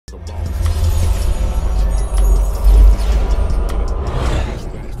We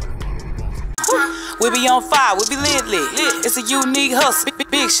be on fire, we be lit. It's a unique hustle,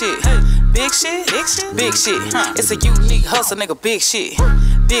 big shit. Big shit, big shit, big shit. It's a unique hustle, nigga, big shit.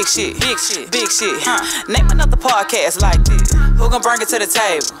 Big shit, big shit, big shit. Name another podcast like this. Who gon' bring it to the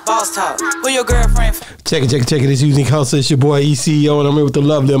table? Boss talk. Who your girlfriend? Check it. It's Unique Hustle. It's your boy ECO, and I'm here with the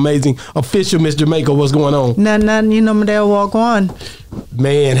lovely, amazing, official Miss Jamaica. What's going on? Nothing. You know me there. Walk on.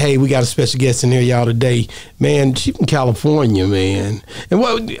 Man, hey, we got a special guest in here, y'all, today. Man, she from California, man. And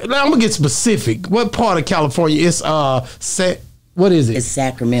what? I'm gonna get specific. What part of California? It's what is it? It's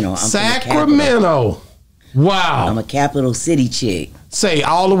Sacramento. Sacramento. Wow. I'm a capital city chick. Say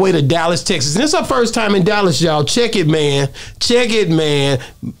all the way to Dallas, Texas. And it's our first time in Dallas, y'all. Check it, man.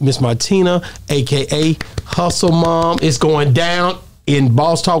 Miss Martina, a.k.a. Hustle Mom. It's going down in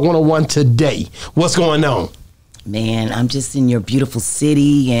Boss Talk 101 today. What's going on? Man, I'm just in your beautiful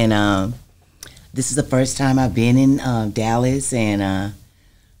city, and this is the first time I've been in Dallas, and,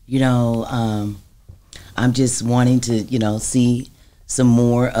 I'm just wanting to, see some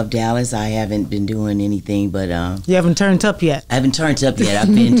more of Dallas. I haven't been doing anything, but... you haven't turned up yet? I haven't turned up yet.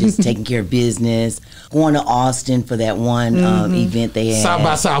 I've been just taking care of business, going to Austin for that one event they had. South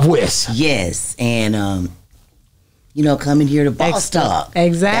by Southwest. Yes, and... coming here to Boss Talk.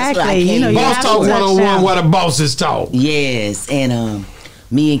 Exactly. Boss Talk 101, where the bosses talk. Yes, and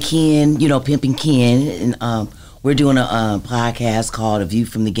me and Ken, Pimp and Ken, and we're doing a podcast called A View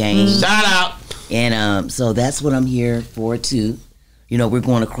from the Game. Shout out. And so that's what I'm here for, too. We're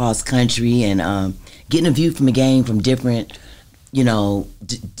going across country and getting a view from the game from different,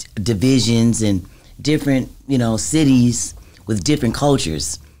 divisions and different, cities with different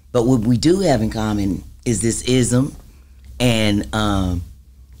cultures. But what we do have in common is this ism and,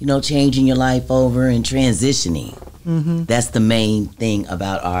 changing your life over and transitioning. Mm-hmm. That's the main thing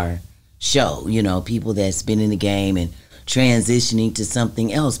about our show, people that's been in the game and transitioning to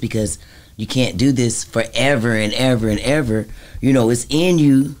something else, because you can't do this forever and ever and ever. It's in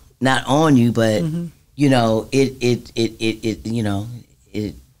you, not on you, but,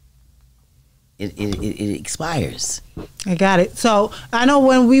 it expires. I got it. So I know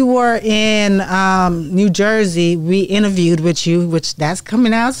when we were in New Jersey, we interviewed with you, which that's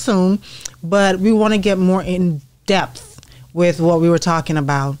coming out soon, but we want to get more in depth with what we were talking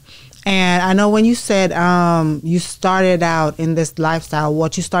about. And I know when you said you started out in this lifestyle,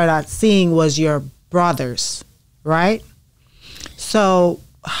 what you started out seeing was your brothers, right? So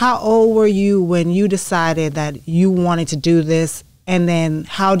how old were you when you decided that you wanted to do this? And then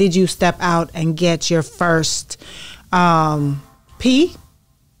how did you step out and get your first P?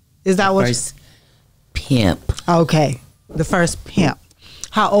 Is that what? First pimp. Okay, the first pimp.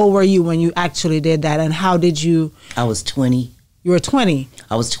 How old were you when you actually did that? And how did you? I was 20. You were 20.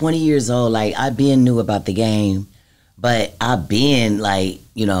 I was 20 years old. Like, I been knew about the game, but I been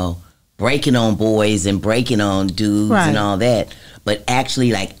breaking on boys and breaking on dudes and all that. But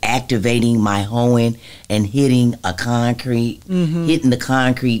actually, activating my hoeing and hitting a concrete, hitting the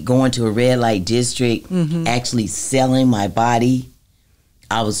concrete, going to a red light district, actually selling my body.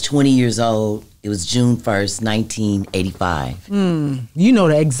 I was 20 years old. It was June 1st, 1985. You know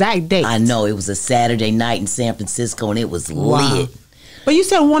the exact date. I know. It was a Saturday night in San Francisco, and it was lit. But you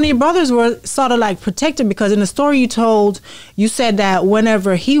said one of your brothers were sort of protected, because in the story you told, you said that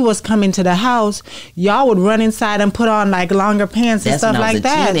whenever he was coming to the house, y'all would run inside and put on longer pants and stuff like that.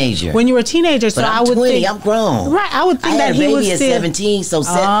 That's when I was a teenager. When you were a teenager, but so I'm I would 20, think, I'm grown. Right, I would think that he was still. I had a baby at 17, so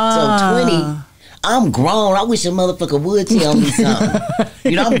 20. I'm grown. I wish a motherfucker would tell me something.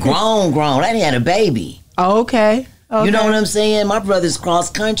 I'm grown. I didn't have a baby. Oh, okay. You know what I'm saying? My brother's cross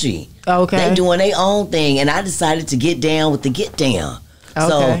country. Okay. They doing their own thing, and I decided to get down with the get down.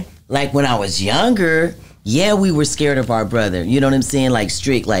 Okay. So, when I was younger, we were scared of our brother. You know what I'm saying?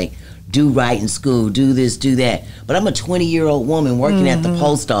 Strict, do right in school, do this, do that. But I'm a 20-year-old woman working at the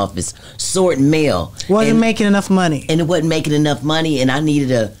post office, sorting mail. Wasn't making enough money. And it wasn't making enough money, and I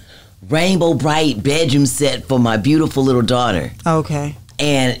needed a rainbow bright bedroom set for my beautiful little daughter. Okay.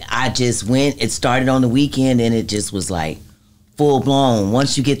 And I just went. It started on the weekend, and it just was full blown.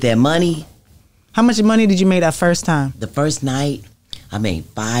 Once you get that money. How much money did you make that first time? The first night, I made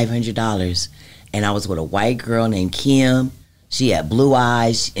 $500, and I was with a white girl named Kim. She had blue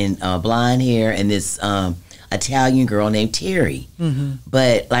eyes and blonde hair, and this Italian girl named Terry.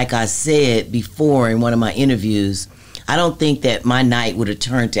 But like I said before in one of my interviews, I don't think that my night would have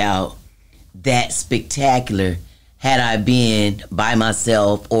turned out that spectacular had I been by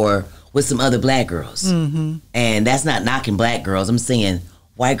myself or with some other black girls. And that's not knocking black girls. I'm saying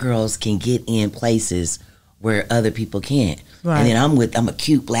white girls can get in places where other people can't. Right. And then I'm a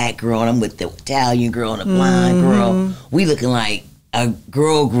cute black girl, and I'm with the Italian girl and a blind girl. We looking like a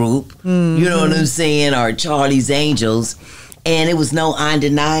girl group, you know what I'm saying, or Charlie's Angels. And it was no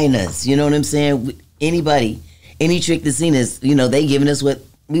undenying us, you know what I'm saying? Anybody, any trick that's seen us, you know, they giving us what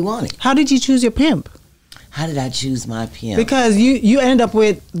we wanted. How did you choose your pimp? How did I choose my pimp? Because you ended up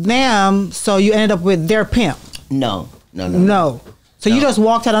with them, so you ended up with their pimp. No. So you just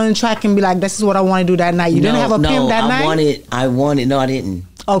walked out on the track and be like, this is what I want to do that night. You didn't have a pimp that night? No, I didn't.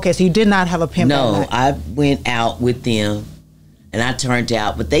 Okay, so you did not have a pimp that night. No, I went out with them, and I turned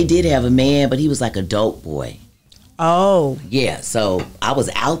out, but they did have a man, but he was like a dope boy. Oh. Yeah, so I was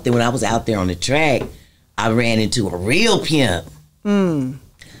out there. When I was out there on the track, I ran into a real pimp.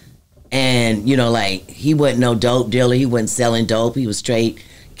 And, you know, like, he wasn't no dope dealer. He wasn't selling dope. He was straight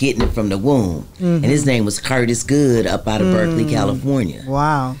getting it from the womb. And his name was Curtis Good up out of Berkeley, California.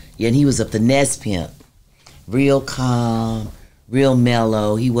 Wow. Yeah, and he was a finesse pimp. Real calm, real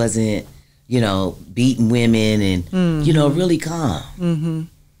mellow. He wasn't, you know, beating women and, you know, really calm.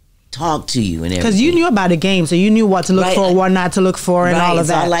 Talk to you and everything. Because you knew about the game, so you knew what to look for, what not to look for, and all of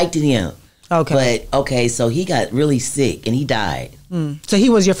that. So I liked him. Okay. But, okay, so he got really sick and he died. So he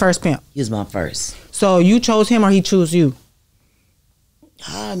was your first pimp? He was my first. So you chose him or he chose you?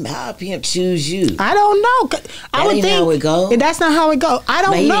 How a pimp choose you? I don't know. I would think how it go. That's not how it go. I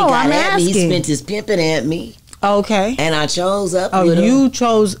don't know. I'm asking. He spent his pimping at me. Okay. And I chose up with him. You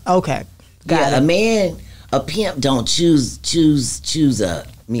chose. Okay. Got it. A pimp don't choose up.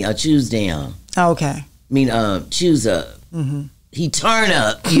 Choose down. Okay. Choose up. He turn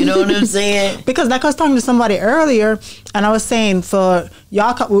up. You know what I'm saying? Because like I was talking to somebody earlier, and I was saying for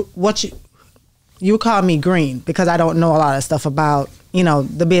y'all, you call me green because I don't know a lot of stuff about, you know,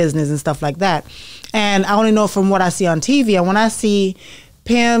 the business and stuff like that. And I only know from what I see on TV. And when I see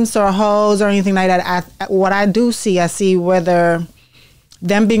pimps or hoes or anything like that, I see whether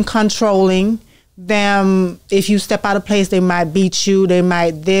them being controlling, them, if you step out of place, they might beat you, they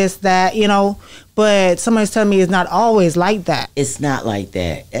might this, that, you know. But somebody's telling me it's not always like that. It's not like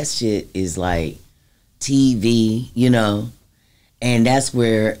that. That shit is like TV, you know. And that's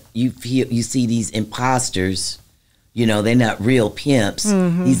where you see these imposters. You know, they're not real pimps.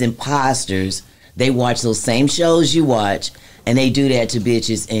 These imposters, they watch those same shows you watch, and they do that to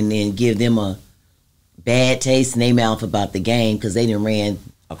bitches and then give them a bad taste in their mouth about the game because they done ran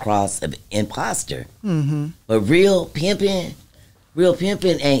across an imposter. But real pimping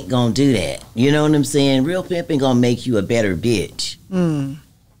ain't gonna do that. You know what I'm saying? Real pimping gonna make you a better bitch. And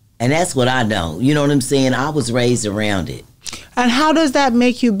that's what I know. You know what I'm saying? I was raised around it. And how does that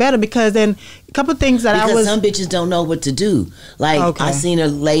make you better? Because then a couple of things because some bitches don't know what to do. Like, okay. I seen a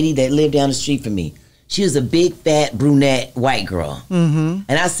lady that lived down the street from me. She was a big, fat, brunette white girl. And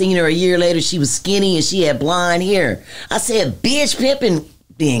I seen her a year later. She was skinny and she had blonde hair. I said, bitch, pimping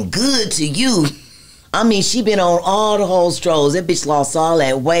been good to you. I mean, she been on all the whole strolls. That bitch lost all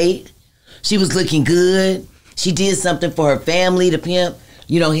that weight. She was looking good. She did something for her family, the pimp,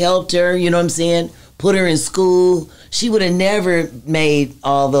 you know, helped her, you know what I'm saying? Put her in school. She would have never made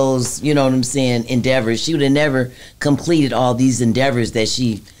all those, you know what I'm saying, endeavors. She would have never completed all these endeavors that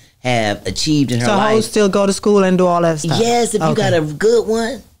she have achieved in her life. So hoes still go to school and do all that stuff? Yes, if you got a good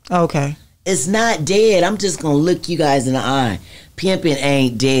one. Okay. It's not dead. I'm just going to look you guys in the eye. Pimping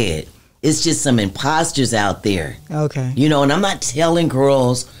ain't dead. It's just some imposters out there. Okay. You know, and I'm not telling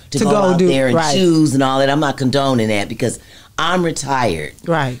girls to go out there and choose and all that. I'm not condoning that because I'm retired.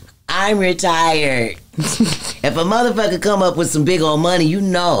 Right. I'm retired. If a motherfucker come up with some big old money, you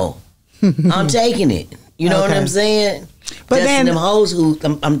know, I'm taking it. You know what I'm saying? But dusting them hoes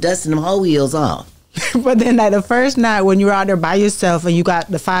I'm dusting them hoe heels off. But then like the first night when you were out there by yourself and you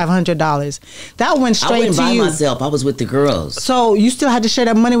got the $500, that went straight to you. I wasn't by myself. I was with the girls. So you still had to share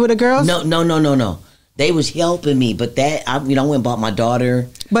that money with the girls? No. They was helping me, but that I went and bought my daughter.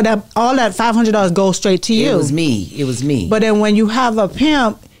 But all that $500 goes straight to you. It was me. But then when you have a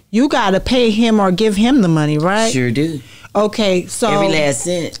pimp, you got to pay him or give him the money, right? Sure do. Okay, so every last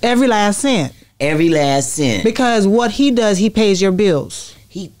cent. Every last cent. Every last cent. Because what he does, he pays your bills.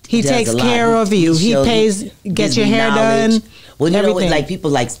 He takes care of you. He pays, get your hair done. Well, you know what? Like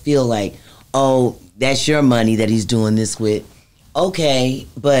people feel like, oh, that's your money that he's doing this with. Okay,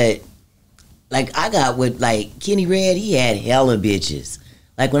 but like I got with like Kenny Red, he had hella bitches.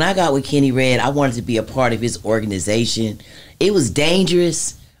 Like when I got with Kenny Red, I wanted to be a part of his organization. It was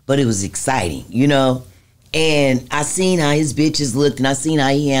dangerous, but it was exciting, you know? And I seen how his bitches looked and I seen how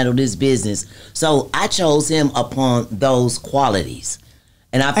he handled his business. So I chose him upon those qualities.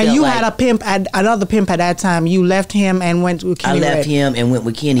 And I felt and you had another pimp at that time. You left him and went with Kenny Red. I left him and went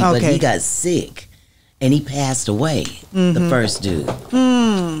with Kenny, but he got sick. and he passed away. The first dude,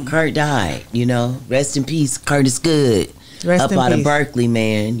 Kurt died. You know, rest in peace, Curtis Good, Rest up in out of peace. Berkeley,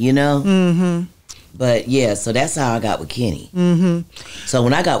 man. You know. But yeah, so that's how I got with Kenny. So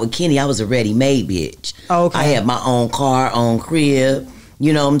when I got with Kenny, I was a ready-made bitch. Okay. I had my own car, own crib.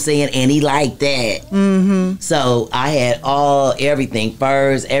 You know what I'm saying? And he liked that. So I had everything,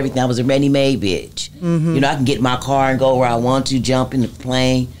 furs, everything. I was a ready-made bitch. You know, I can get in my car and go where I want to, jump in the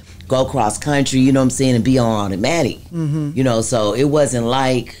plane, go cross country, you know what I'm saying, and be on automatic. You know, so it wasn't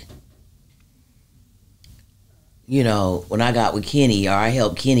like, you know, when I got with Kenny, or I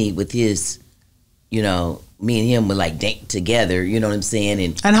helped Kenny with his, you know, me and him were like together, you know what I'm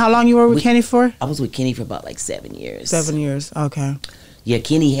saying? And how long you were with Kenny for? I was with Kenny for about like 7 years. 7 years. Okay. Yeah,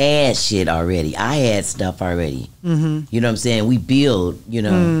 Kenny had shit already. I had stuff already. You know what I'm saying? We build, you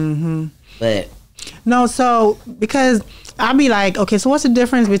know. But no, so because I'll be like, okay, so what's the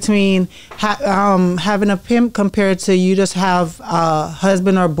difference between having a pimp compared to you just have a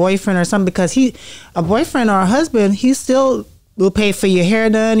husband or boyfriend or something? Because a boyfriend or a husband, he still will pay for your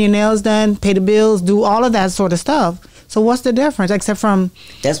hair done, your nails done, pay the bills, do all of that sort of stuff. So what's the difference? Except from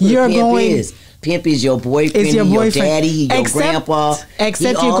that's what you're a pimp going. is. Pimp is your boyfriend, It's your he boyfriend. your daddy, he your grandpa.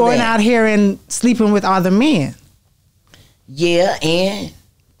 Except he you're all going that. out here and sleeping with other men. Yeah, and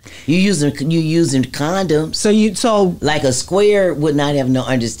you using condoms. So Like a square would not have no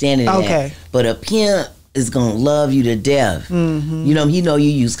understanding of Okay. that. But a pimp is gonna love you to death. You know you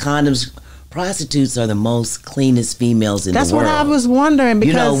use condoms. Prostitutes are the most cleanest females in that's the world. what I was wondering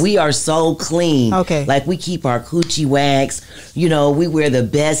because You know, we are so clean. Okay. Like, we keep our coochie wax. You know, we wear the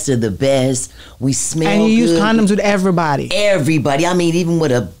best of the best. We smell and you use good. condoms with everybody. Everybody. I mean, even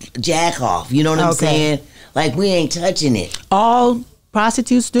with a jack off. You know what I'm Okay. saying? Like, we ain't touching it. All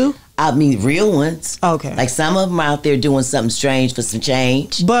prostitutes do? I mean, real ones. Okay. Like, some of them are out there doing something strange for some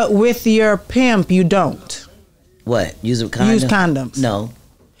change. But with your pimp, you don't. What? Use a condom? Use condoms. No.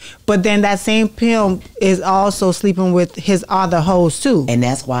 But then that same pimp is also sleeping with his other hoes too. And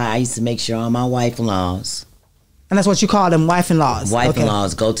that's why I used to make sure all my wife-in-laws, And that's what you call them, wife-in-laws.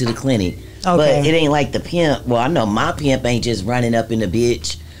 wife-in-laws go to the clinic. Okay. But it ain't like the pimp. Well, I know my pimp ain't just running up in the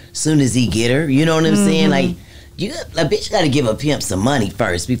bitch soon as he get her. You know what I'm saying? Like, a bitch got to give a pimp some money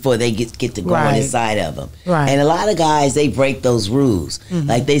first before they get to going Right. inside of them. Right. And a lot of guys, they break those rules.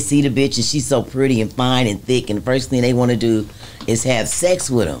 Like, they see the bitch and she's so pretty and fine and thick, and the first thing they want to do is have sex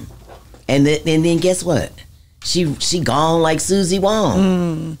with them. And then guess what? She gone like Susie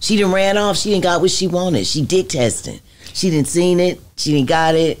Wong. She done ran off. She didn't got what she wanted. She dick testing. She didn't seen it. She didn't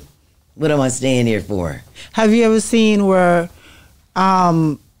got it. What am I staying here for? Have you ever seen where,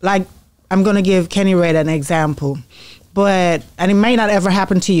 like, I'm going to give Kenny Red an example, and it may not ever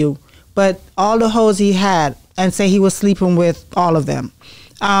happen to you, but all the hoes he had, and say he was sleeping with all of them,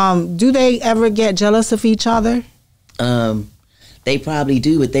 do they ever get jealous of each other? They probably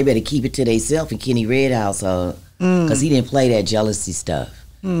do, but they better keep it to themselves in Kenny Red household, because he didn't play that jealousy stuff.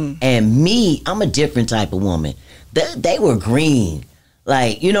 And me, I'm a different type of woman. They were green.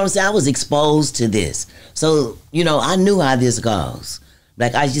 Like, you know what I'm saying? I was exposed to this. So, you know, I knew how this goes.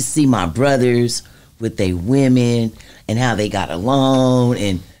 Like, I just see my brothers with their women and how they got along,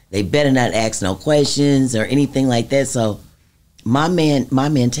 and they better not ask no questions or anything like that. So my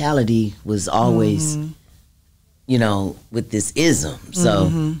mentality was always, you know, with this ism.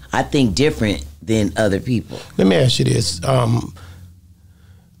 So I think different than other people. Let me ask you this.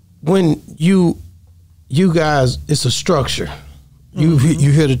 When you guys, it's a structure. You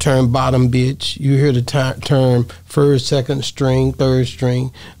hear the term bottom bitch. You hear the term first, second string, third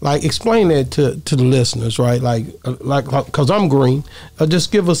string. Like, explain that to the listeners, right? Like, because I'm green.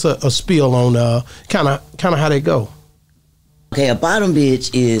 Just give us a spiel on kind of how they go. Okay, a bottom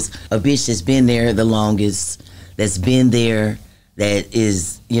bitch is a bitch that's been there the longest, that's been there, that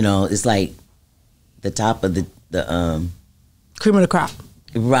is, you know, it's like the top of the Cream of the crop.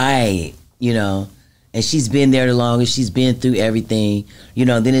 right, you know. And she's been there the longest. She's been through everything. You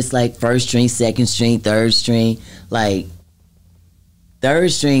know, then it's like first string, second string, third string. Like,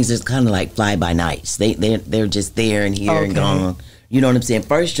 third strings is kind of like fly-by-nights. They're just there and here and gone. You know what I'm saying?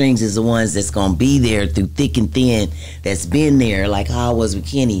 First strings is the ones that's going to be there through thick and thin, that's been there, like how I was with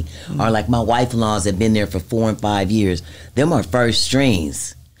Kenny, or like my wife-in-laws that been there for 4 and 5 years. Them are first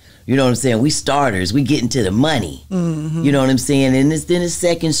strings. You know what I'm saying? We starters. We get into the money. You know what I'm saying? And then it's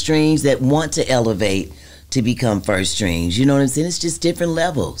second strings that want to elevate to become first strings. You know what I'm saying? It's just different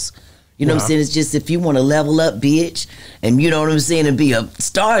levels. You know what I'm saying? It's just, if you want to level up, bitch, and you know what I'm saying, and be a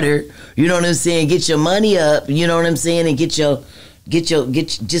starter, you know what I'm saying, get your money up, you know what I'm saying, and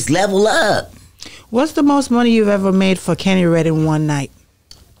just level up. What's the most money you've ever made for Kenny Red in one night?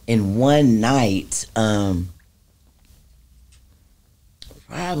 in one night,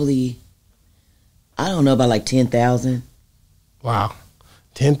 probably, I don't know, about like 10,000. Wow.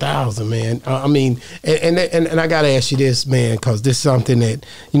 10,000, man. I mean, and I gotta ask you this, man, because this is something that,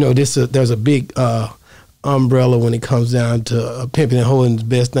 you know, there's a big umbrella when it comes down to pimping and holding the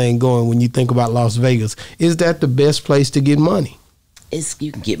best thing going. When you think about Las Vegas, is that the best place to get money?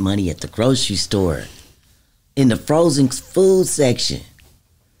 You can get money at the grocery store, in the frozen food section.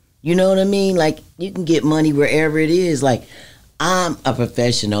 You know what I mean? Like, you can get money wherever it is. Like, I'm a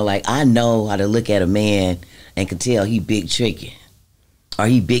professional. Like, I know how to look at a man and can tell he big tricking. Or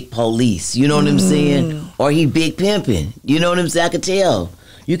he big police, you know what I'm saying? Or he big pimping, you know what I'm saying? I could tell.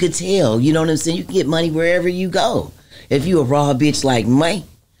 You could tell, you know what I'm saying? You can get money wherever you go. If you a raw bitch like me,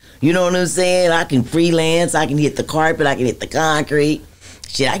 you know what I'm saying? I can freelance, I can hit the carpet, I can hit the concrete.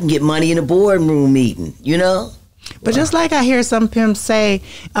 Shit, I can get money in a boardroom meeting, you know? But just like I hear some pimps say,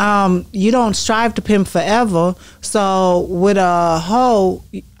 you don't strive to pimp forever. So with a hoe,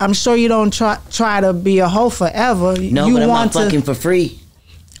 I'm sure you don't try to be a hoe forever. No, you but I'm want not fucking for free.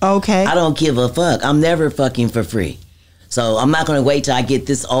 Okay. I don't give a fuck. I'm never fucking for free. So I'm not going to wait till I get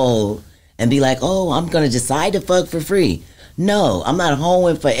this old and be like, oh, I'm going to decide to fuck for free. No, I'm not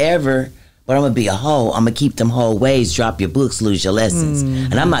hoeing forever, but I'm going to be a hoe. I'm going to keep them hoe ways, drop your books, lose your lessons.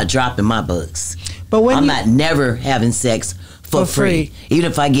 And I'm not dropping my books. But when I'm not never having sex for free. Even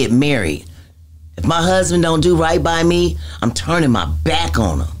if I get married. If my husband don't do right by me, I'm turning my back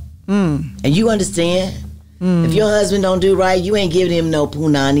on him. And you understand? If your husband don't do right, you ain't giving him no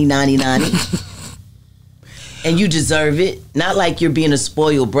punani, nani, nani. And you deserve it. Not like you're being a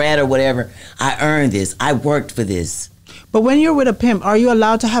spoiled brat or whatever. I earned this. I worked for this. But when you're with a pimp, are you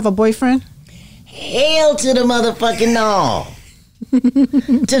allowed to have a boyfriend? Hell to the motherfucking no. To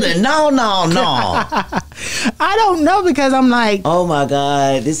the no. I don't know, because I'm like, Oh my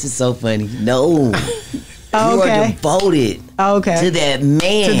God, this is so funny. No. You are devoted to that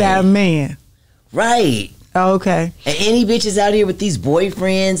man. To that man. Right. Okay. And any bitches out here with these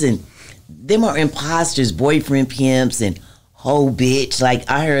boyfriends, and them are imposters, boyfriend pimps and hoe bitch. Like,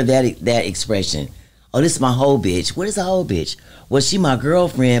 I heard that expression. Oh, this is my hoe bitch. What is a hoe bitch? Well, she my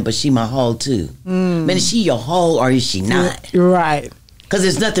girlfriend, but she my hoe too. Man, is she your hoe or is she not? You're right. Because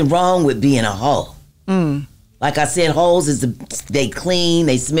there's nothing wrong with being a hoe. Like I said, hoes they clean,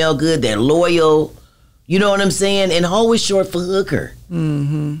 they smell good, they're loyal. You know what I'm saying? And hoe is short for hooker.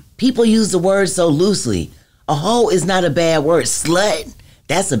 People use the word so loosely. A hoe is not a bad word. Slut,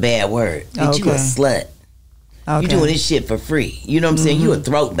 that's a bad word. Bitch, you a slut. You doing this shit for free. You know what I'm saying? You a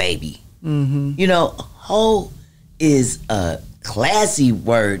throat baby. You know, hoe is a classy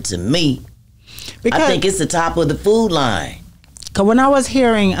word to me. Because I think it's the top of the food line. Cause when I was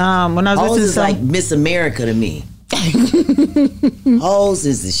hearing, when I was hoes listening is to like Miss America to me. Hoes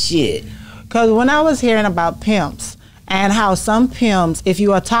is the shit. Cause when I was hearing about pimps and how some pimps, if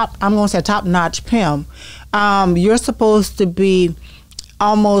you are I'm gonna say top notch pimp, you're supposed to be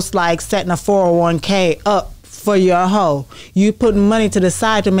almost like setting a 401k up for your hoe. You putting money to the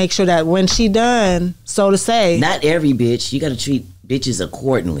side to make sure that when she done, so to say. Not every bitch. You got to treat bitches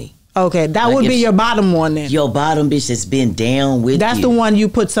accordingly. Okay, that like would be your bottom one then. Your bottom bitch that's been down with that's you. The one you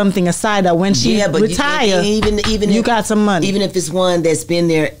put something aside that when she retire, even you got some money. Even if it's one that's been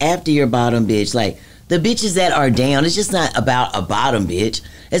there after your bottom bitch. Like, the bitches that are down, it's just not about a bottom bitch.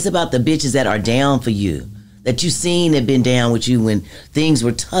 It's about the bitches that are down for you. That you seen that been down with you when things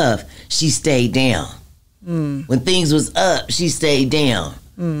were tough, she stayed down. When things was up, she stayed down.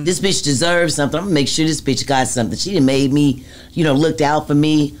 This bitch deserves something. I'm gonna make sure this bitch got something. She done made me, looked out for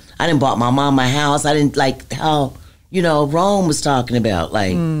me. I done bought my mom a house. I didn't like how, Rome was talking about.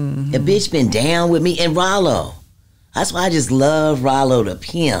 Like, a bitch been down with me. And Rollo. That's why I just love Rollo the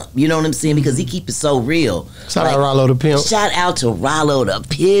Pimp. You know what I'm saying? Because he keep it so real. Shout out Rollo the Pimp. Shout out to Rollo the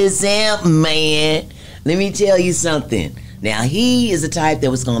Pimp, man. Let me tell you something. Now, he is the type that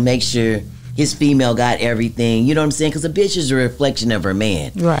was going to make sure his female got everything. You know what I'm saying? Because a bitch is a reflection of her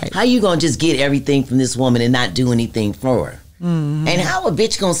man. Right. How you going to just get everything from this woman and not do anything for her? And how a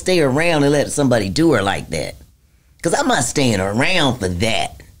bitch going to stay around and let somebody do her like that? Because I'm not staying around for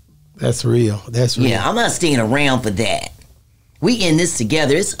that. That's real. That's real. Yeah, I'm not staying around for that. We in this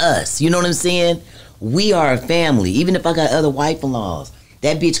together. It's us. You know what I'm saying? We are a family. Even if I got other wife-in-laws.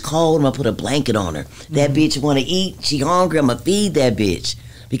 That bitch cold, I'm going to put a blanket on her. That bitch want to eat, she hungry, I'm going to feed that bitch.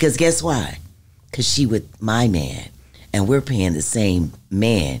 Because guess why? Because she with my man. And we're paying the same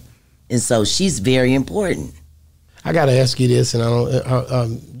man. And so she's very important. I got to ask you this, and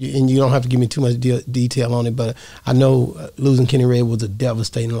and you don't have to give me too much detail on it, but I know losing Kenny Red was a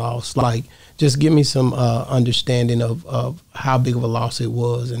devastating loss. Like, just give me some understanding of how big of a loss it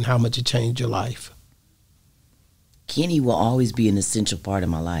was and how much it changed your life. Kenny will always be an essential part of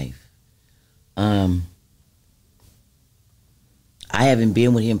my life. I haven't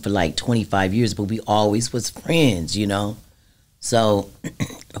been with him for like 25 years, but we always was friends, you know? So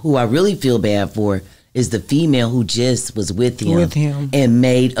who I really feel bad for is the female who just was with him and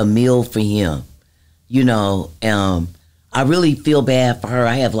made a meal for him. You know, I really feel bad for her.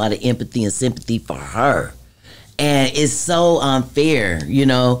 I have a lot of empathy and sympathy for her. And it's so unfair, you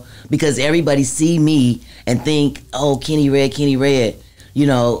know, because everybody see me and think, oh, Kenny Red. You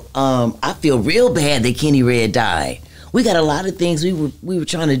know, I feel real bad that Kenny Red died. We got a lot of things we were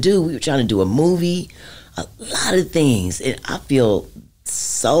trying to do. We were trying to do a movie, a lot of things. And I feel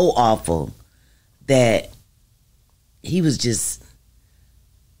so awful that he was just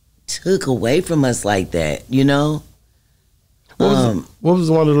took away from us like that, you know? What was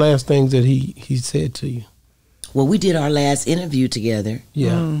one of the last things that he said to you? Well, we did our last interview together.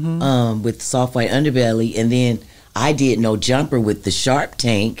 Yeah. With Soft White Underbelly, and then I did No Jumper with the Shark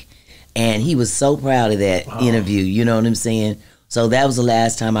Tank, and he was so proud of that interview, you know what I'm saying? So that was the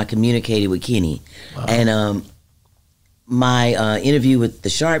last time I communicated with Kenny. And my interview with the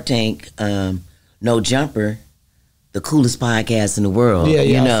Shark Tank, No Jumper, the coolest podcast in the world. Yeah,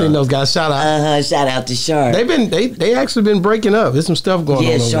 you know? I've seen those guys. Shout out. Shout out to Sharp. They actually been breaking up. There's some stuff going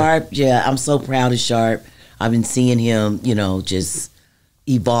on. Yeah, Sharp. Yeah, I'm so proud of Sharp. I've been seeing him, you know, just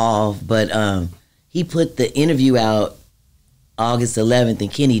evolve. But he put the interview out August 11th,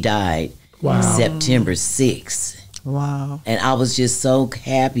 and Kenny died September 6th. Wow. And I was just so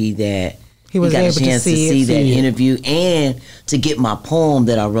happy that he was got able a chance to see that interview and to get my poem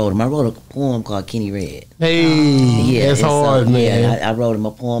that I wrote him. I wrote a poem called Kenny Red. Hey, that's hard, man. Yeah, I wrote him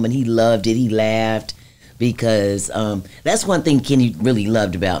a poem, and he loved it. He laughed because that's one thing Kenny really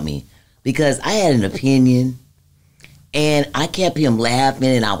loved about me, because I had an opinion, and I kept him laughing,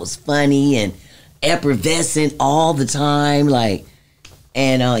 and I was funny and effervescent all the time, like,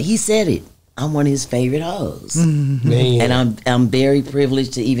 and he said it. I'm one of his favorite hoes, and I'm very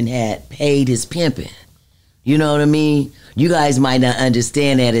privileged to even had paid his pimping. You know what I mean? You guys might not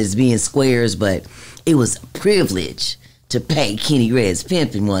understand that as being squares, but it was a privilege to pay Kenny Red's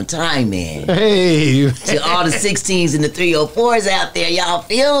pimping one time, man. Hey, to all the 16s and the 304s out there, y'all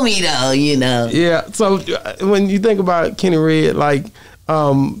feel me though, you know? Yeah. So when you think about Kenny Red, like,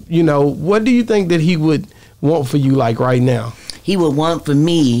 you know, what do you think that he would want for you, like right now? He would want for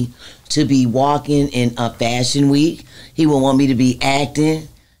me to be walking in a fashion week. He would want me to be acting.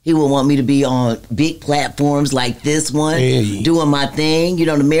 He would want me to be on big platforms like this one, doing my thing. You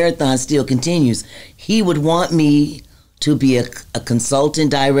know, the marathon still continues. He would want me to be a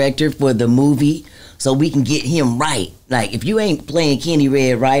consultant director for the movie so we can get him right. Like, if you ain't playing Kenny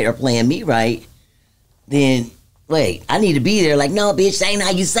Red right or playing me right, then, wait, I need to be there. Like, no, bitch, that ain't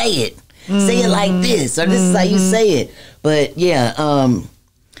how you say it. Say it like this, or this is how you say it. But, yeah,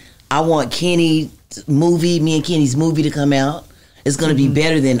 I want Kenny's movie, me and Kenny's movie to come out. It's going to be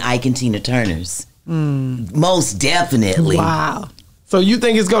better than Ike and Tina Turner's. Most definitely. Wow. So you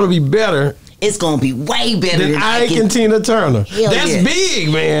think it's going to be better? It's going to be way better than Ike and Tina Turner. That's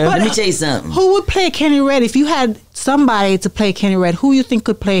big, man. But let me tell you something. Who would play Kenny Red? If you had somebody to play Kenny Red, who you think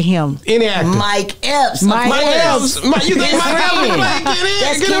could play him? Any actor. Mike Epps. Mike Epps. You think Mike Epps would play Kenny?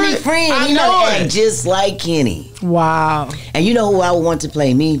 That's Kenny's friend. I He know act it. just like Kenny. Wow. And you know who I would want to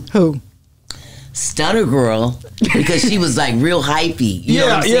play me? Who? Stunner Girl, because she was like real hypey. You know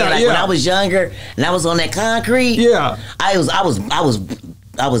what I'm saying? Like when I was younger and I was on that concrete. Yeah.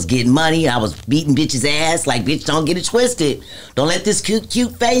 I was getting money. I was beating bitches' ass. Like, bitch, don't get it twisted. Don't let this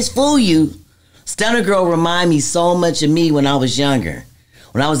cute face fool you. Stunner Girl remind me so much of me when I was younger,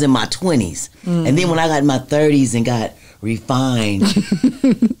 when I was in my 20s. And then when I got in my 30s and got refined,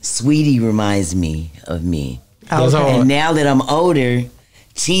 Sweetie reminds me of me. And now that I'm older,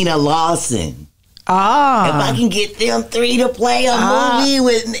 Tina Lawson. If I can get them three to play a movie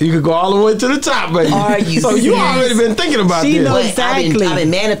with me. You could go all the way to the top, baby. Are you so you already been thinking about this. knows exactly. I've been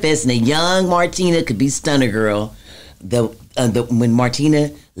manifesting a young Martina could be Stunner Girl. When Martina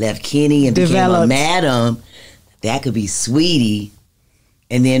left Kenny and became a madam, that could be Sweetie.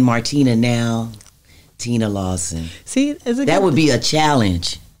 And then Martina now, Tina Lawson. See, that would be a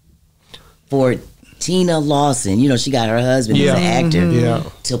challenge for Tina Lawson. You know, she got her husband as an actor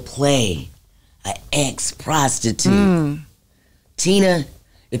to play an ex-prostitute. Tina,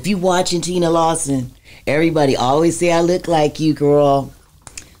 if you watching Tina Lawson, everybody always say I look like you, girl.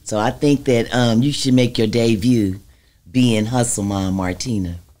 So I think that you should make your debut being hustle mom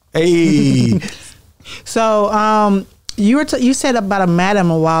Martina. Hey. So you said about a madam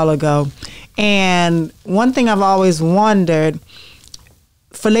a while ago, and one thing I've always wondered,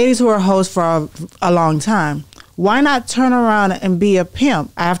 for ladies who are hoes for a long time, why not turn around and be a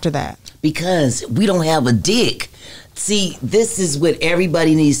pimp after that? Because we don't have a dick. See, this is what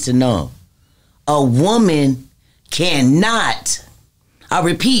everybody needs to know. A woman cannot, I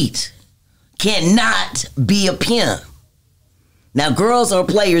repeat, cannot be a pimp. Now, girls are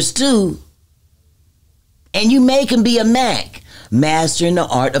players too, and you may can be a Mac, master in the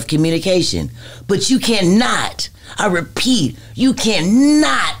art of communication, but you cannot, I repeat, you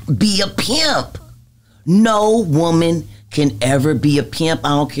cannot be a pimp. No woman can ever be a pimp. I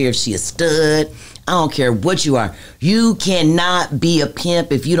don't care if she a stud. I don't care what you are. You cannot be a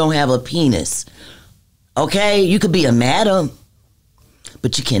pimp if you don't have a penis. Okay? You could be a madam,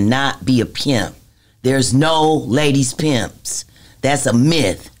 but you cannot be a pimp. There's no ladies pimps. That's a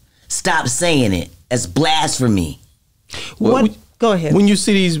myth. Stop saying it. That's blasphemy. Go ahead. When you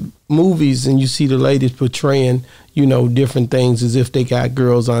see these movies and you see the ladies portraying, different things as if they got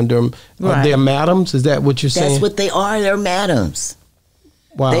girls under them, Right. they're madams? Is that what you're saying? That's what they are. They're madams.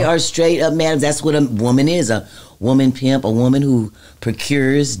 Wow. They are straight up madams. That's what a woman is. A woman pimp, a woman who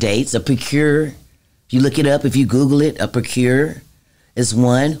procures dates. A procure, if you look it up, if you Google it, a procure is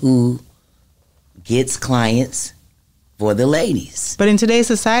one who gets clients for the ladies. But in today's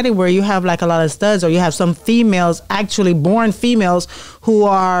society where you have like a lot of studs, or you have some females, actually born females, who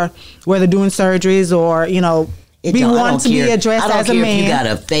are, whether doing surgeries or, want to be addressed as a man. I don't care if you got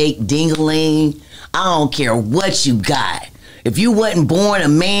a fake dingling. I don't care what you got. If you wasn't born a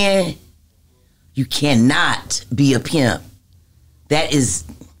man, you cannot be a pimp. That's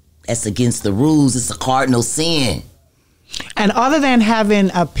against the rules. It's a cardinal sin. And other than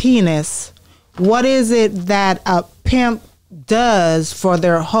having a penis, what is it that a pimp does for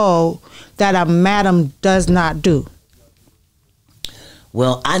their hoe that a madam does not do?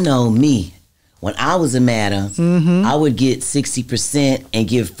 Well, I know me. When I was a madam, I would get 60% and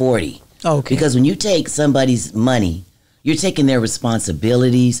give 40%. Okay. Because when you take somebody's money, you're taking their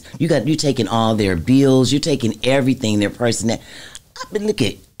responsibilities. You're taking all their bills. You're taking everything, their personality. Look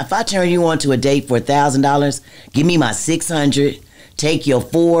at, if I turn you on to a date for $1,000, give me my $600, take your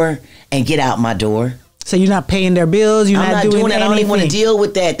 $400, and get out my door. So you're not paying their bills. You're I'm not doing that. I don't even want to anything. deal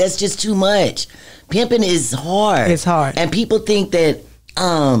with that. That's just too much. Pimping is hard. It's hard. And people think that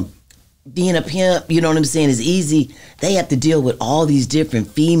being a pimp, you know what I'm saying, is easy. They have to deal with all these different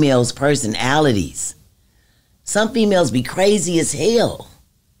females' personalities. Some females be crazy as hell.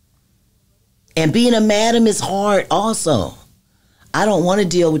 And being a madam is hard also. I don't want to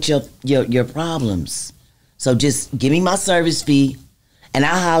deal with your problems. So just give me my service fee, and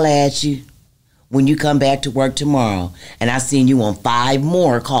I'll holler at you when you come back to work tomorrow. And I seen you on 5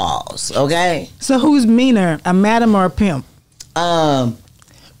 more calls, okay? So who's meaner, a madam or a pimp?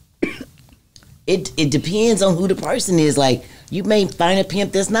 It depends on who the person is. Like, you may find a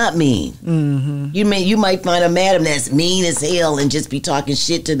pimp that's not mean. Mm-hmm. You might find a madam that's mean as hell and just be talking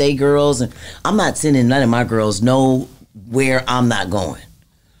shit to their girls. And I'm not sending none of my girls nowhere I'm not going.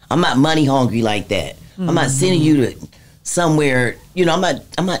 I'm not money hungry like that. Mm-hmm. I'm not sending you to somewhere.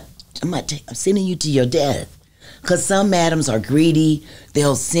 I'm sending you to your death. Because some madams are greedy.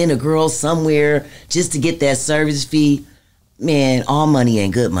 They'll send a girl somewhere just to get that service fee. Man, all money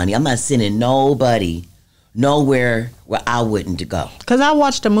ain't good money. I'm not sending nobody nowhere where I wouldn't go. Because I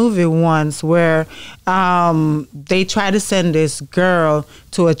watched a movie once where they tried to send this girl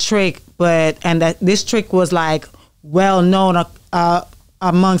to a trick, and this trick was like well known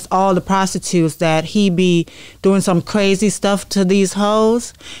amongst all the prostitutes, that he be doing some crazy stuff to these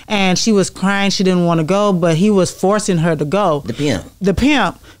hoes, and she was crying, she didn't want to go, but he was forcing her to go. The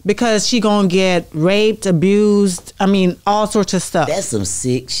pimp, because she gonna get raped, abused, all sorts of stuff. That's some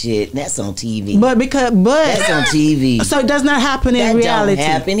sick shit. That's on TV. But that's on TV. So it does not happen in reality.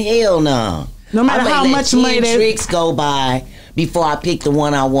 That don't happen. Hell no. No matter how much money tricks go by before I pick the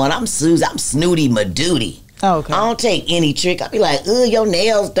one I want. I'm snooty Madooty. Oh, okay. I don't take any trick. I be like, your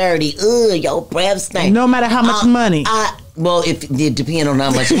nails dirty. Your breath stink. No matter how much money. Well, if it depends on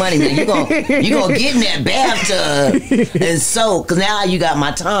how much money, man, you gonna get in that bathtub and soak. Cause now you got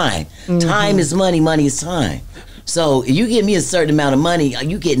my time. Mm-hmm. Time is money. Money is time. So if you give me a certain amount of money,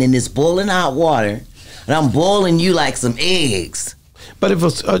 you getting in this boiling hot water, and I'm boiling you like some eggs. But I'm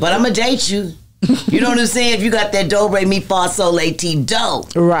gonna date you. You know what I'm saying? If you got that do re mi fa sol la ti do.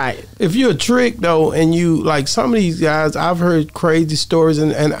 Right. If you're a trick though, and you like some of these guys, I've heard crazy stories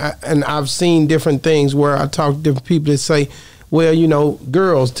and I've seen different things where I talk to different people that say well, you know,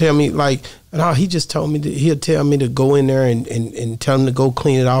 girls tell me like, no, he just told me that he'll tell me to go in there and tell him to go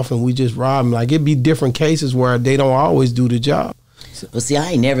clean it off, and we just rob him. Like, it'd be different cases where they don't always do the job. Well, see,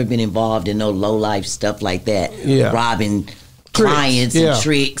 I ain't never been involved in no low life stuff like that. Yeah. Robbing clients and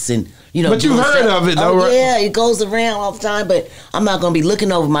tricks and, you know. But you heard of it, though, right? Yeah, it goes around all the time, but I'm not going to be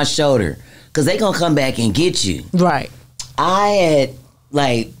looking over my shoulder because they going to come back and get you. Right. I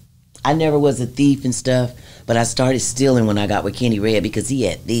never was a thief and stuff, but I started stealing when I got with Kenny Red because he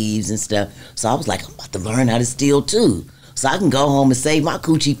had thieves and stuff. So I was like, I'm about to learn how to steal too, so I can go home and save my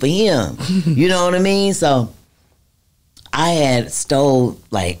coochie for him. You know what I mean? So I had stole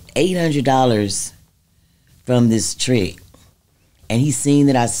like $800 from this trick, and he seen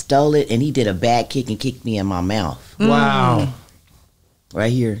that I stole it, and he did a back kick and kicked me in my mouth. Wow.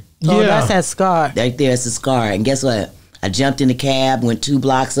 Right here. Oh, that's that scar. Right there, it's a scar. And guess what? I jumped in the cab, went 2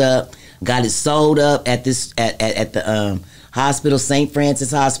 blocks up, got it sold up at the hospital, St. Francis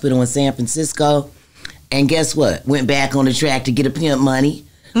Hospital in San Francisco. And guess what? Went back on the track to get a pimp money.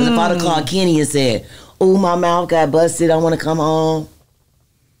 Because if I'd have called Kenny and said, oh, my mouth got busted, I want to come home.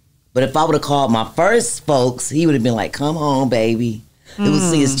 But if I would have called my first folks, he would have been like, come home, baby. It was,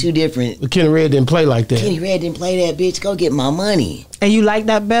 see, it's two different. But Kenny Red didn't play like that. Kenny Red didn't play that, bitch. Go get my money. And you like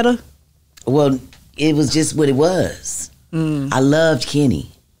that better? Well, it was just what it was. I loved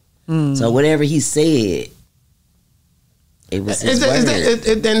Kenny. So whatever he said, it was his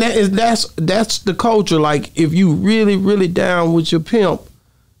word. That's the culture. Like, if you really, really down with your pimp,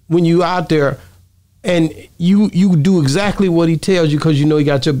 when you out there, and you do exactly what he tells you because you know he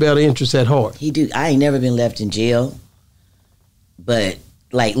got your better interest at heart. He do. I ain't never been left in jail, but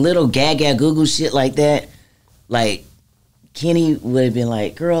like little gaga Google shit like that, like Kenny would have been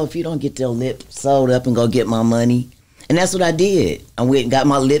like, girl, if you don't get your lip sewed up and go get my money. And that's what I did. I went and got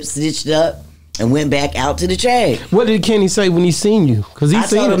my lips stitched up and went back out to the track. What did Kenny say when he seen you? Because I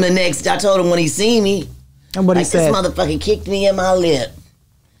told him when he seen me. And what he said? This motherfucker kicked me in my lip.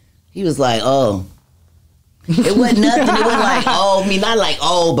 He was like, oh. It wasn't nothing. It wasn't like, oh, I mean, not like,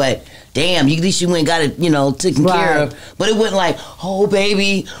 oh, but damn, at least you went and got it, you know, taken care of. But it wasn't like, oh,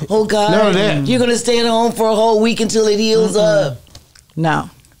 baby, oh, God, none of that. You're going to stay at home for a whole week until it heals up. No.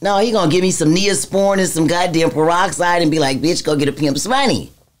 No, he going to give me some Neosporin and some goddamn peroxide and be like, bitch, go get a pimp's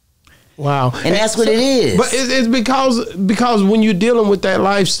money. Wow. And that's what it is. But it's because when you're dealing with that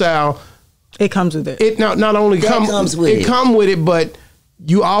lifestyle, it comes with it. It not only comes with it, but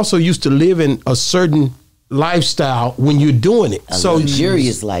you also used to live in a certain lifestyle when you're doing it. A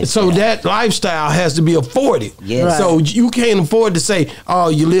luxurious lifestyle. So that lifestyle has to be afforded. Yes. Right. So you can't afford to say, oh,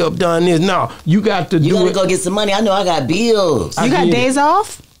 you live done this. No, you got to You gotta go get some money. I know I got bills. You got days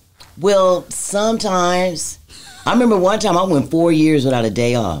off? Well, sometimes. I remember one time I went 4 years without a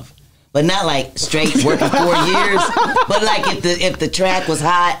day off. But not like straight working 4 years. But like if the track was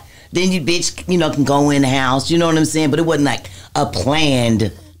hot, then you bitch, you know, can go in the house. You know what I'm saying? But it wasn't like a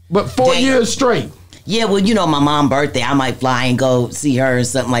planned. But 4 years straight. Yeah, well, you know, my mom's birthday, I might fly and go see her or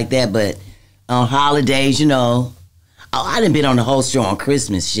something like that. But on holidays, you know, I done been on the whole show on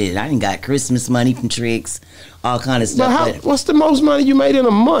Christmas shit. I done got Christmas money from tricks, all kind of stuff. But what's the most money you made in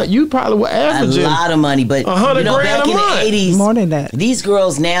a month? You probably were averaging a lot of money, but 100 you know, grand back a in month. the 80s, more than that. These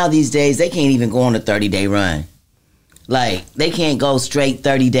girls now these days, they can't even go on a 30-day run. Like they can't go straight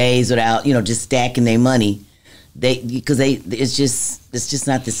 30 days without, you know, just stacking their money. It's just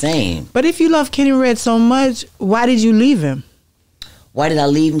not the same. But if you love Kenny Red so much, why did you leave him? Why did I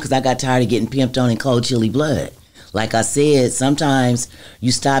leave him? Because I got tired of getting pimped on in cold chili blood. Like I said, sometimes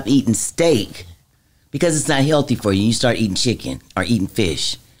you stop eating steak because it's not healthy for you. You start eating chicken or eating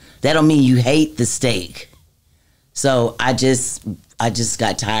fish. That don't mean you hate the steak. So I just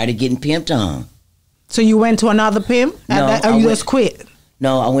got tired of getting pimped on. So you went to another pimp? No, or you just quit?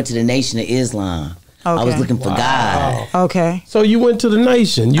 No, I went to the Nation of Islam. Okay. I was looking for God. Okay. So you went to the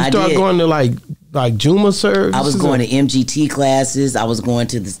Nation. You started going to like Juma services? I was going to MGT classes. I was going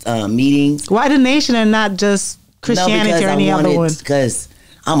to the meetings. Why the Nation and not just Christianity or any other one? Because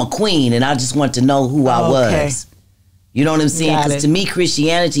I'm a queen and I just want to know who I was. You know what I'm saying? Because to me,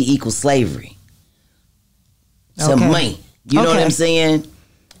 Christianity equals slavery. To me. You know what I'm saying?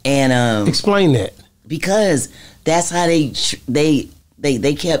 And explain that. Because that's how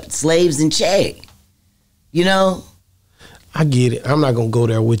they kept slaves in check. You know? I get it. I'm not gonna go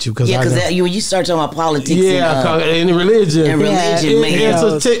there with you because you start talking about politics. And religion. And religion,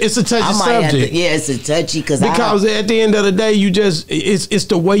 man. It's a touchy subject. It's a touchy because at the end of the day, it's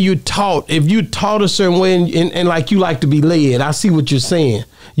the way you're taught. If you taught a certain way and like you like to be led, I see what you're saying.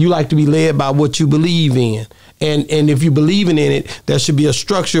 You like to be led by what you believe in. And if you believe in it, there should be a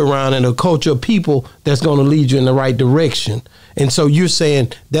structure around it, a culture of people that's going to lead you in the right direction. And so you're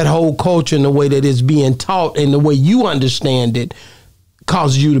saying that whole culture and the way that it's being taught and the way you understand it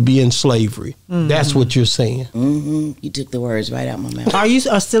causes you to be in slavery. That's what you're saying. You took the words right out my mouth. Are you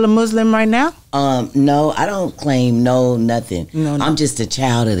still a Muslim right now? No, I don't claim nothing. No. I'm just a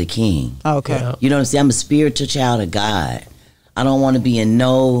child of the King. Okay. Yeah. You know what I'm saying? I'm a spiritual child of God. I don't want to be in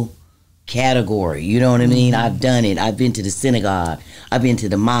no category. You know what I mean? I've done it. I've been to the synagogue. I've been to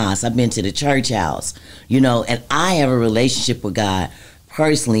the mosque. I've been to the church house. You know, and I have a relationship with God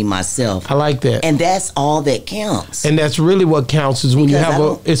personally myself. I like that. And that's all that counts. And that's really what counts is when you Because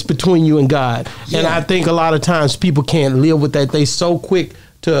have it's between you and God. And Yeah. I think a lot of times people can't live with that. They so quick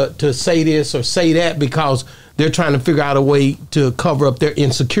to say this or say that because they're trying to figure out a way to cover up their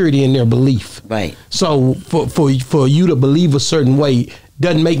insecurity and their belief. Right. So for you to believe a certain way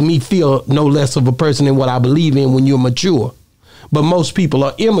doesn't make me feel no less of a person than what I believe in when you're mature. But most people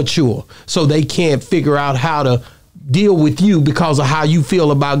are immature, so they can't figure out how to deal with you because of how you feel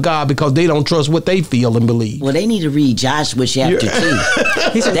about God because they don't trust what they feel and believe. Well, they need to read Joshua chapter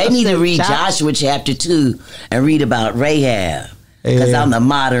 2. They need to read Joshua chapter 2 and read about Rahab. Because Yeah. I'm the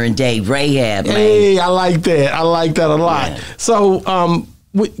modern day Rahab, man. Hey, I like that. I like that a lot. Yeah. So,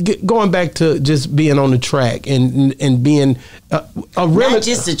 going back to just being on the track and being a Not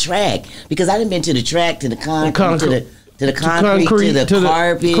just the track, because I done been to the track, to the concrete, to the concrete, to the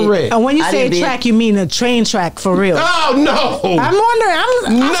carpet. Correct. And when you I say done been- track, you mean a train track for real? Oh no! I'm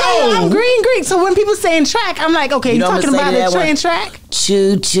wondering. No. I'm green Greek. So when people saying track, I'm like, okay, You you know what talking I'm about saying a to that train one? track?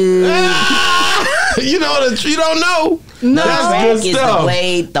 Choo choo. You know that you don't know. No. That's Track good is the stuff.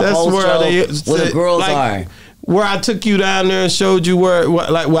 blade, the That's whole where stroke, where the girls are. Where I took you down there and showed you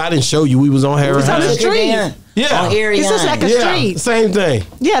I didn't show you. We was on Harry was on the Hines. street. Yeah. On Harry It's just like Hines. a street. Same thing.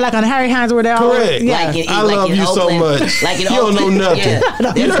 Yeah, like on Harry Hines where they're all. Correct. Yeah. Like in- I like love in you so Oakland. much. Like in You don't know Oakland. nothing.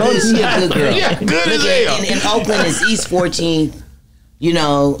 Yeah, You that's don't good. She a good girl. Yeah, good as Look, hell. in Oakland, it's East 14th. You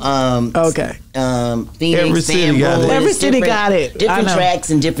know, Okay. Phoenix, Every city San got it. Bruno, Every it's city different- got it. I Different know. tracks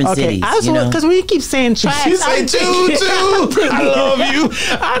in different Okay. cities. I was you know? because when you keep saying tracks, She say I'm choo thinking- choo. I love you.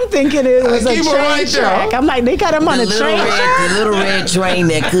 I'm thinking it was a Keep it train right there. track. I'm like, they got him on the a little train track. the little red train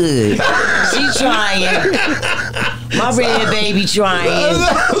that could. She trying. My red baby trying.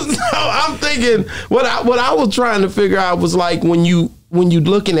 So I'm thinking what I was trying to figure out was like when you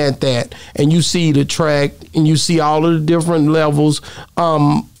looking at that and you see the track and you see all of the different levels,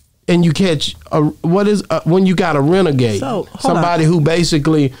 and you catch when you got a renegade, So, hold somebody who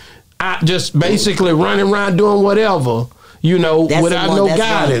basically just basically running around doing whatever, you know, That's the without one- no that's one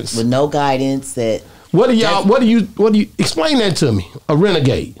guidance. with no guidance. That What do you explain that to me? A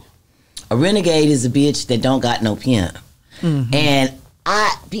renegade. a renegade is a bitch that don't got no pimp. And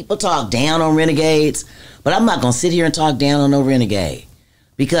people talk down on renegades, but I'm not gonna sit here and talk down on no renegade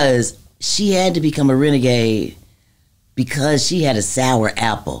because she had to become a renegade because she had a sour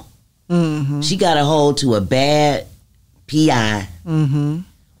apple. She got a hold to a bad PI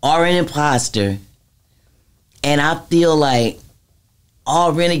or an imposter, and I feel like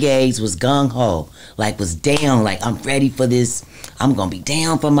all renegades was gung-ho, like was down, like I'm ready for this, I'm gonna be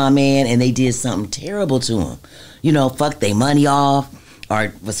down for my man, and they did something terrible to him. You know, fucked their money off,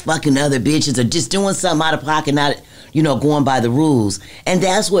 or was fucking other bitches, or just doing something out of pocket, not, you know, going by the rules. And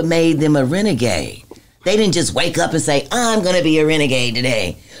that's what made them a renegade. They didn't just wake up and say, I'm gonna be a renegade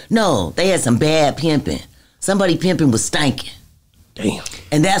today. No, they had some bad pimping. Somebody pimping was stinking. Damn.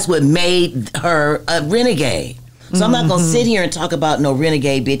 And that's what made her a renegade. So I'm not gonna sit here and talk about no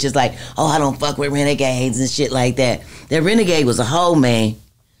renegade bitches like, oh, I don't fuck with renegades and shit like that. That renegade was a hoe, man.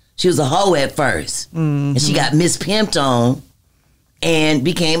 She was a hoe at first. And she got mispimped on and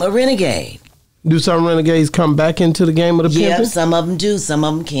became a renegade. Do some renegades come back into the game of the Yeah, pimping? some of them do. Some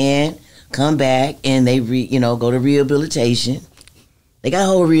of them can come back and they go to rehabilitation. They got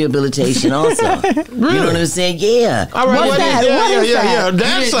whole rehabilitation also. You know what I'm saying? Yeah. All right, What's that? Yeah, What is yeah, that?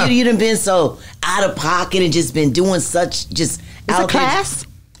 yeah. That's You done been so out of pocket and just been doing such just It's a out there, class?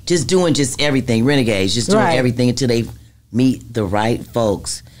 just doing just everything. Renegades, just doing Right. everything until they meet the right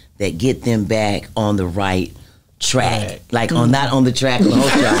folks that get them back on the right track. Right. Like on not on the track, the whole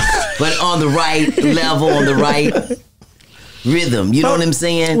track, but on the right level, on the right rhythm. You know what I'm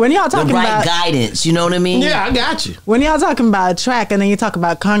saying? When y'all talking the right about- guidance, you know what I mean? Yeah, I got you. When y'all talking about a track and then you talk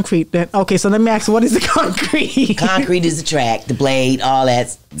about concrete, then okay, so let me ask you, what is the concrete? Concrete is the track, the blade, all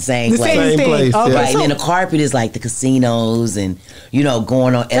that's the same The place. same Same thing. place, Okay, yeah. Right, so and then the carpet is like the casinos and, you know,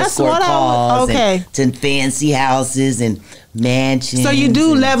 going on That's escort what I calls was- okay. and to fancy houses and mansions. so you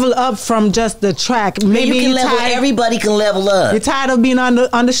do and- level up from just the track. Maybe you can you level, tired, everybody can level up. you're tired of being on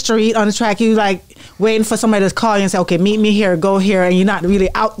the street, on the track. You like waiting for somebody to call you and say, okay, meet me here, go here, and you're not really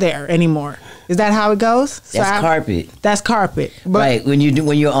out there anymore. Is that how it goes? That's carpet. That's carpet. But Right. When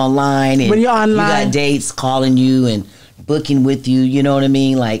you're online and When you're online. you got dates calling you and booking with you, you know what I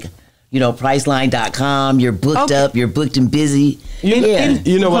mean? Like, Priceline.com, you're booked up, you're booked and busy.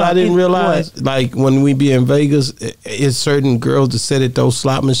 You know what I didn't realize? Like when we be in Vegas, it's certain girls that sit at those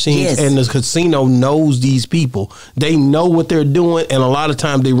slot machines, Yes. and the casino knows these people. They know what they're doing, and a lot of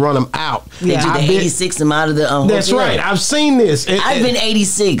times they run them out. They do I've the been- 86 them out of the That's hotel. right. I've seen this. I've been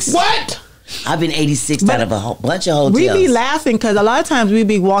 86. What? I've been 86 out of a bunch of hotels. we be laughing because a lot of times we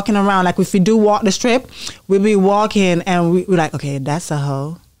be walking around. Like if we do walk the strip, we be walking and we're like, okay, that's a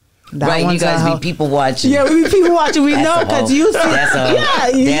hoe. That Right, you one's a guys hoe. be people watching. Yeah, we be people watching. We That's know a because hoe. you see. That's a hoe. Yeah,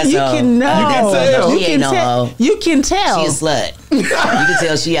 you That's a hoe. can know. You can tell. You She can ain't no tell. hoe. You can tell. She a slut. You can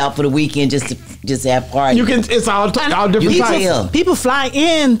tell she out for the weekend just to have parties. You can. It's all different You can types. tell. People fly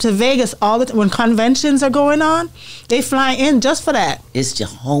in to Vegas all the time when conventions are going on. They fly in just for that. It's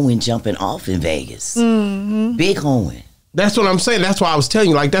just hoeing jumping off in Vegas. Mm-hmm. Big hoeing. That's what I'm saying. That's why I was telling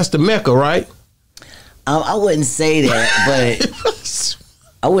you. Like that's the Mecca, right? I wouldn't say that, but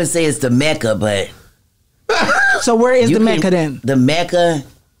I wouldn't say it's the Mecca, but So where is you the can- Mecca then? The Mecca,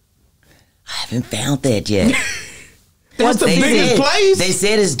 I haven't found that yet. That's the They biggest said- place. They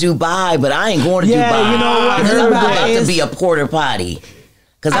said it's Dubai, but I ain't going to Yeah, Dubai. you know what? Because I'm not Dubai about to is- be a porter potty.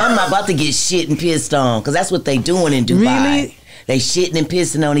 Because I'm not about to get shit and pissed on. Because that's what they doing in Dubai. Really? They shitting and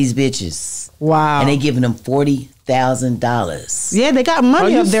pissing on these bitches. Wow. And they giving them $40,000. Yeah, they got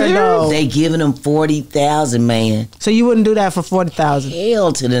money Are up you there serious? though. They giving them $40,000, man. So you wouldn't do that for 40,000.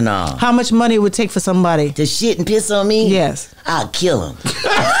 Hell to the no. How much money it would take for somebody? To shit and piss on me? Yes. I'll kill him.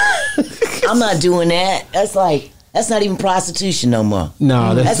 I'm not doing that. That's not even prostitution no more.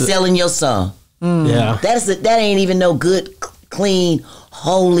 No, That's that's selling your soul. yeah. That ain't even no good, clean,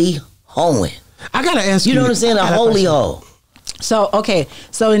 holy hoeing. I gotta ask you. You know what I'm saying? A I got holy question. hoe. So okay,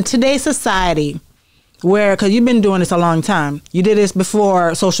 so in today's society, where because you've been doing this a long time, you did this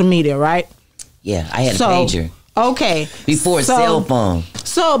before social media, right? Yeah, I had So a pager okay, before so, cell phone.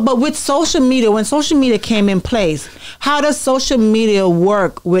 So, but with social media, when social media came in place, how does social media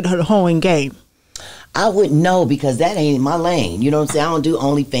work with her hoeing game? I wouldn't know because that ain't my lane. You know what I'm saying? I don't do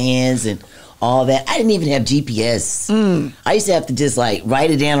OnlyFans and all that. I didn't even have GPS. I used to have to just like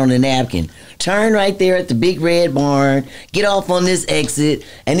write it down on a napkin. Turn right there at the big red barn. Get off on this exit.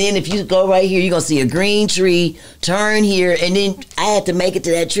 And then if you go right here, you're going to see a green tree. Turn here. And then I had to make it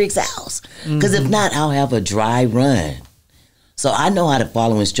to that trick's house. Because if not, I'll have a dry run. So I know how to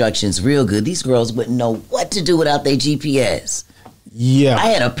follow instructions real good. These girls wouldn't know what to do without their GPS. Yeah. I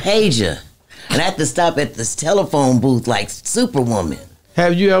had a pager. And I had to stop at this telephone booth like Superwoman.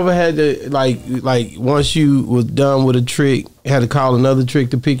 Have you ever had to like once you was done with a trick, had to call another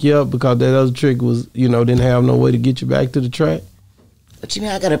trick to pick you up because that other trick was didn't have no way to get you back to the track? What you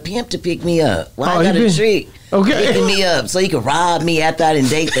mean? I got a pimp to pick me up. Why Oh, I got you a been- trick Okay. picking me up so he could rob me after I didn't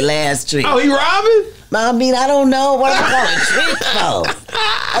date the last trick? Oh, he robbing? I mean, I don't know what I'm calling trick for.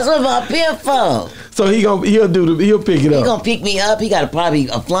 That's what my pimp for. So he'll pick it He up. gonna pick me up. He got probably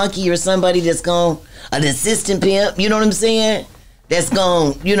a flunky or somebody that's an assistant pimp. You know what I'm saying? That's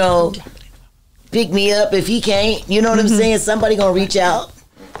gonna pick me up if he can't. You know what I'm saying? Somebody gonna reach out.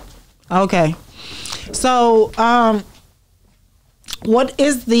 Okay, so what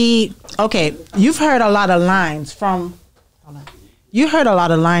is the okay? You've heard a lot of lines from. You heard a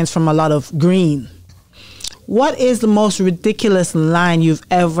lot of lines from a lot of green. What is the most ridiculous line you've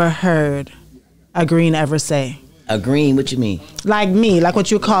ever heard a green ever say? A green? What you mean? Like me, like what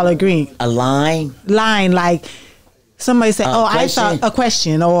you call a green A line? line, like somebody say, "Oh, I question? thought a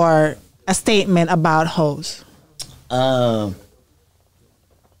question or a statement about hoes."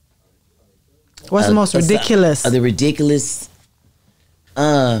 What's the most ridiculous? The ridiculous.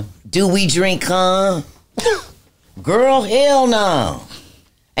 Do we drink cum? Girl, hell no.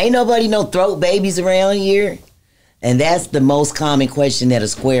 Ain't nobody no throat babies around here. And that's the most common question that a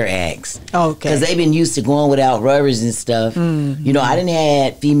square asks. Okay. Because they've been used to going without rubbers and stuff. You know, I didn't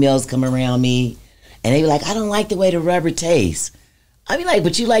had females come around me and they be like, I don't like the way the rubber tastes. I be like,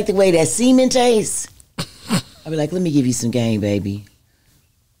 but you like the way that semen tastes? I be like, let me give you some game, baby.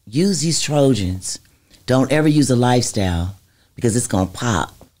 Use these Trojans. Don't ever use a lifestyle because it's going to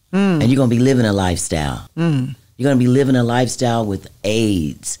pop. And you're going to be living a lifestyle. You're going to be living a lifestyle with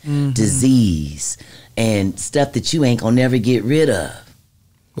AIDS, disease, and stuff that you ain't going to never get rid of.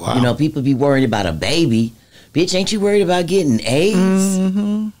 Wow. You know, people be worried about a baby. Bitch, ain't you worried about getting AIDS?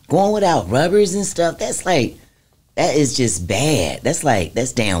 Going without rubbers and stuff? That is just bad.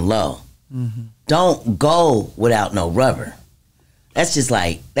 That's down low. Don't go without no rubber. I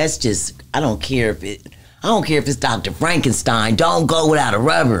don't care if it's Dr. Frankenstein. Don't go without a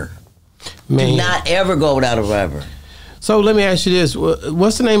rubber. Man. Do not ever go without a rubber. So let me ask you this: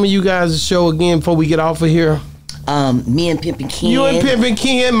 what's the name of you guys' show again before we get off of here? Me and Pimp and Ken. You and Pimp and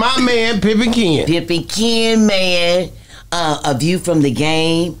Ken, my man, Pimp and Ken. Pimp and Ken, man. A view from the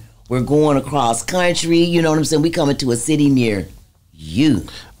game. We're going across country. You know what I'm saying? We coming to a city near you.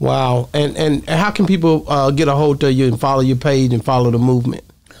 Wow. And how can people get a hold of you and follow your page and follow the movement?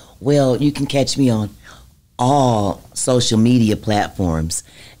 Well, you can catch me on all social media platforms.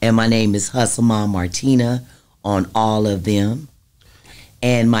 And my name is Hustle Mom Martina on all of them.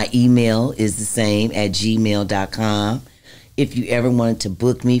 And my email is the same at gmail.com. If you ever wanted to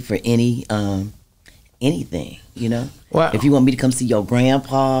book me for any anything, you know. Wow. If you want me to come see your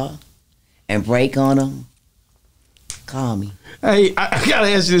grandpa and break on him, call me. Hey, I gotta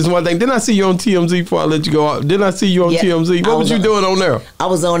ask you this one thing. Didn't I see you on TMZ before I let you go out? Didn't I see you on TMZ? What was you doing on there? I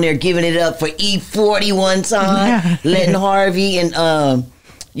was on there giving it up for E40 one time, letting Harvey and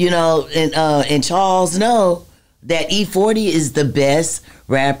and Charles know that E40 is the best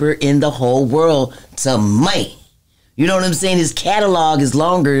rapper in the whole world to me. You know what I'm saying? His catalog is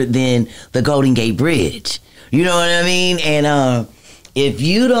longer than the Golden Gate Bridge. You know what I mean? And if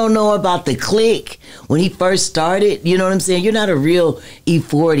you don't know about the click when he first started, you know what I'm saying? You're not a real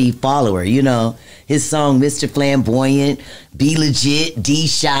E40 follower, you know. His song, Mr. Flamboyant, Be Legit,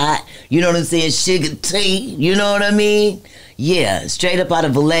 D-Shot, you know what I'm saying? Sugar T, you know what I mean? Yeah, straight up out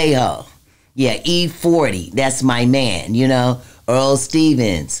of Vallejo. Yeah, E40, that's my man, you know. Earl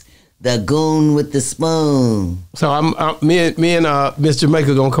Stevens, the goon with the spoon. So me and Miss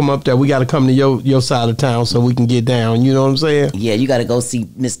Jamaica gonna come up there. We got to come to your side of town so we can get down. You know what I'm saying? Yeah, you got to go see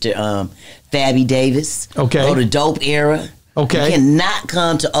Mr. Fabby Davis. Okay. Go to Dope Era. Okay. You cannot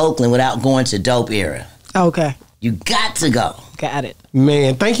come to Oakland without going to Dope Era. Okay. You got to go. Got it.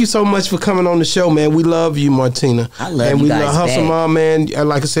 Man, thank you so much for coming on the show, man. We love you, Martina. I love and you we guys love Hustle back. Mom, man.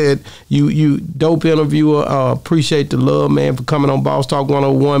 Like I said, you dope interviewer. Appreciate the love, man, for coming on Boss Talk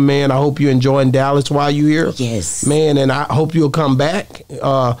 101, man. I hope you're enjoying Dallas while you're here. Yes. Man, and I hope you'll come back.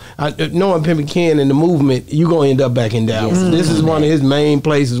 Knowing Pimp and Ken and the movement, you're going to end up back in Dallas. Yes. This is one of his main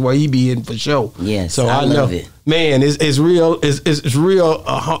places where he be in for sure. Yes, So I know. love it. Man, it's real. It's real.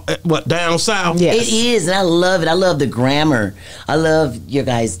 What, down south? Yes. It is, and I love it. I love the grammar. I love your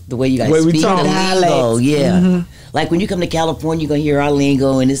guys, the way you guys Way we speak. talk. The lingo, Dialect. yeah. Like when you come to California, you're going to hear our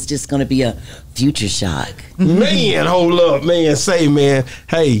lingo, and it's just going to be a future shock. Man, hold up, man. Say, man.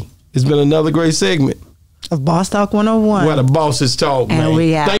 Hey, it's been another great segment. Of Boss Talk 101. Where the bosses talk, man. And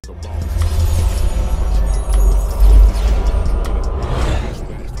we have. Thank-